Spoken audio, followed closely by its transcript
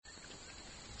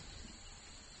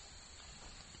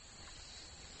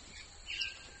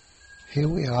Here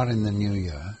we are in the new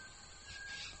year,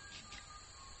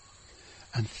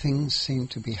 and things seem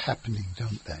to be happening,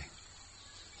 don't they?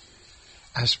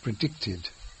 As predicted,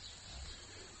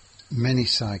 many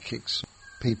psychics,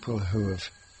 people who have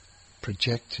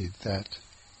projected that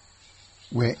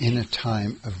we're in a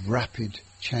time of rapid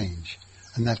change,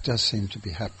 and that does seem to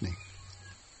be happening.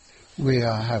 We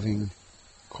are having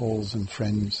calls and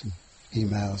friends and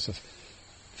emails of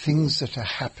things that are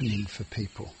happening for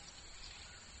people.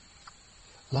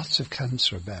 Lots of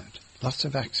cancer about, lots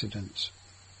of accidents.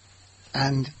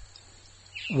 And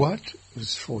what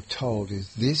was foretold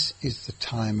is this is the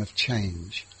time of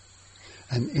change.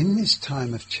 And in this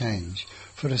time of change,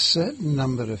 for a certain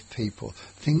number of people,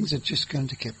 things are just going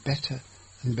to get better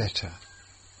and better.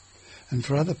 And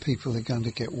for other people, they're going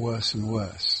to get worse and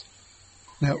worse.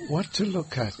 Now, what to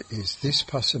look at is this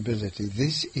possibility.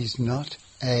 This is not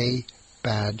a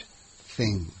bad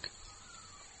thing.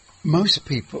 Most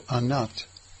people are not,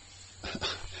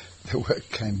 the word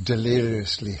came,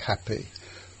 deliriously happy.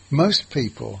 Most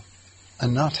people are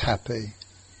not happy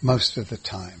most of the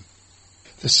time.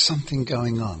 There's something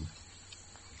going on.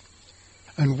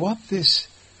 And what this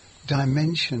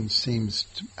dimension seems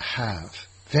to have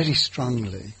very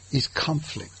strongly is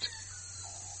conflict.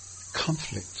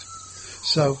 Conflict.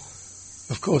 So,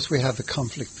 of course, we have the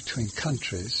conflict between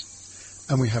countries,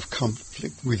 and we have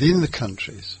conflict within the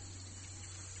countries.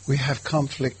 We have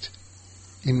conflict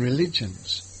in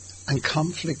religions, and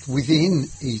conflict within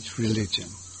each religion.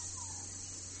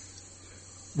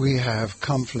 We have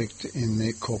conflict in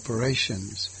the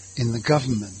corporations, in the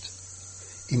government,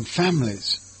 in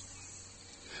families.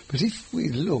 But if we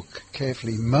look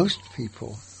carefully, most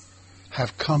people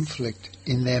have conflict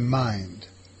in their mind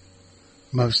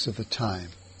most of the time.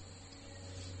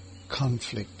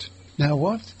 Conflict. Now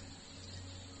what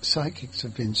psychics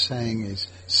have been saying is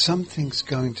something's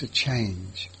going to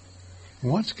change.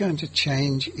 And what's going to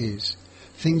change is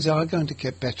things are going to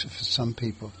get better for some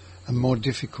people and more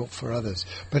difficult for others.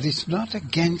 But it's not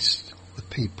against the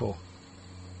people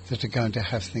that are going to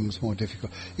have things more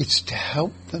difficult. It's to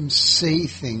help them see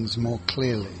things more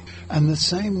clearly. And the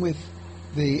same with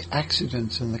the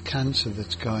accidents and the cancer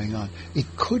that's going on. It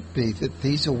could be that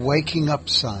these are waking up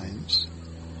signs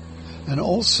and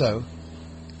also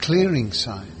clearing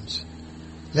signs,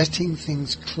 letting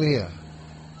things clear,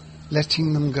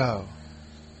 letting them go,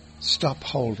 stop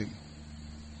holding.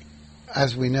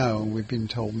 As we know, and we've been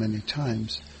told many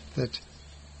times, that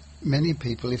many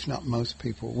people, if not most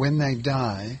people, when they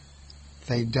die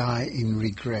in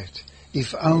regret.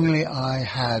 If only I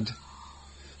had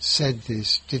said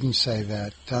this, didn't say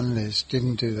that, done this,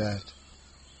 didn't do that.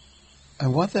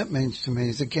 And what that means to me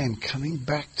is, again, coming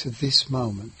back to this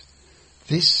moment,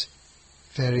 this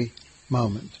very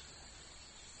moment,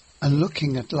 and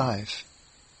looking at life.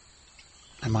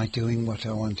 Am I doing what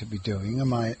I want to be doing?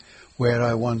 Am I where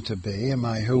I want to be? Am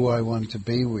I who I want to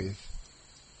be with?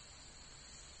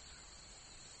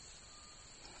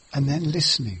 And then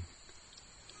listening,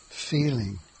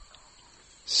 feeling,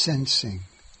 sensing.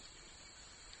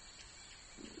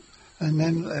 And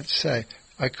then let's say,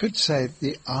 I could say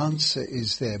the answer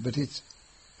is there, but it's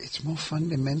more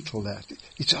fundamental than that.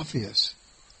 It's obvious.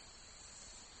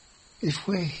 If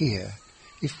we're here,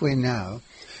 if we're now,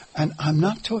 and I'm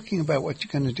not talking about what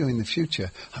you're going to do in the future,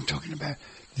 I'm talking about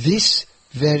this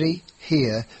very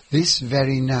here, this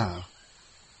very now.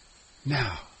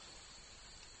 Now.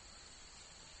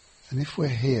 And if we're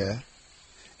here,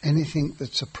 anything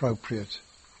that's appropriate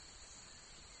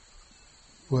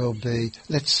will be,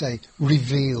 let's say,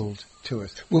 revealed to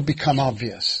us, will become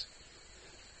obvious.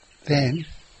 Then,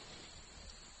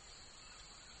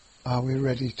 are we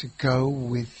ready to go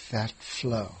with that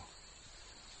flow?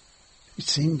 It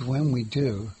seems when we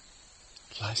do,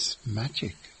 life's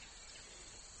magic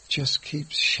just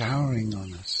keeps showering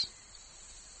on us.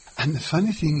 And the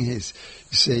funny thing is,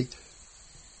 you see,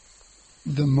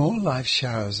 the more life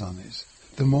showers on us,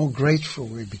 the more grateful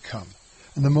we become.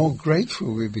 And the more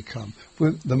grateful we become,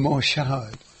 the more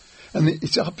showered. And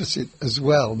it's opposite as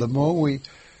well. The more we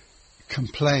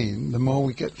complain, the more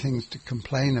we get things to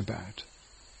complain about.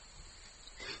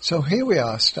 So here we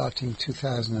are starting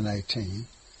 2018.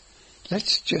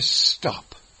 Let's just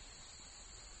stop.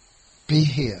 Be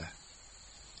here.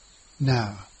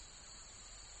 Now.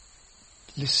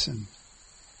 Listen,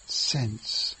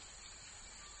 sense,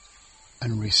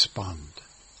 and respond.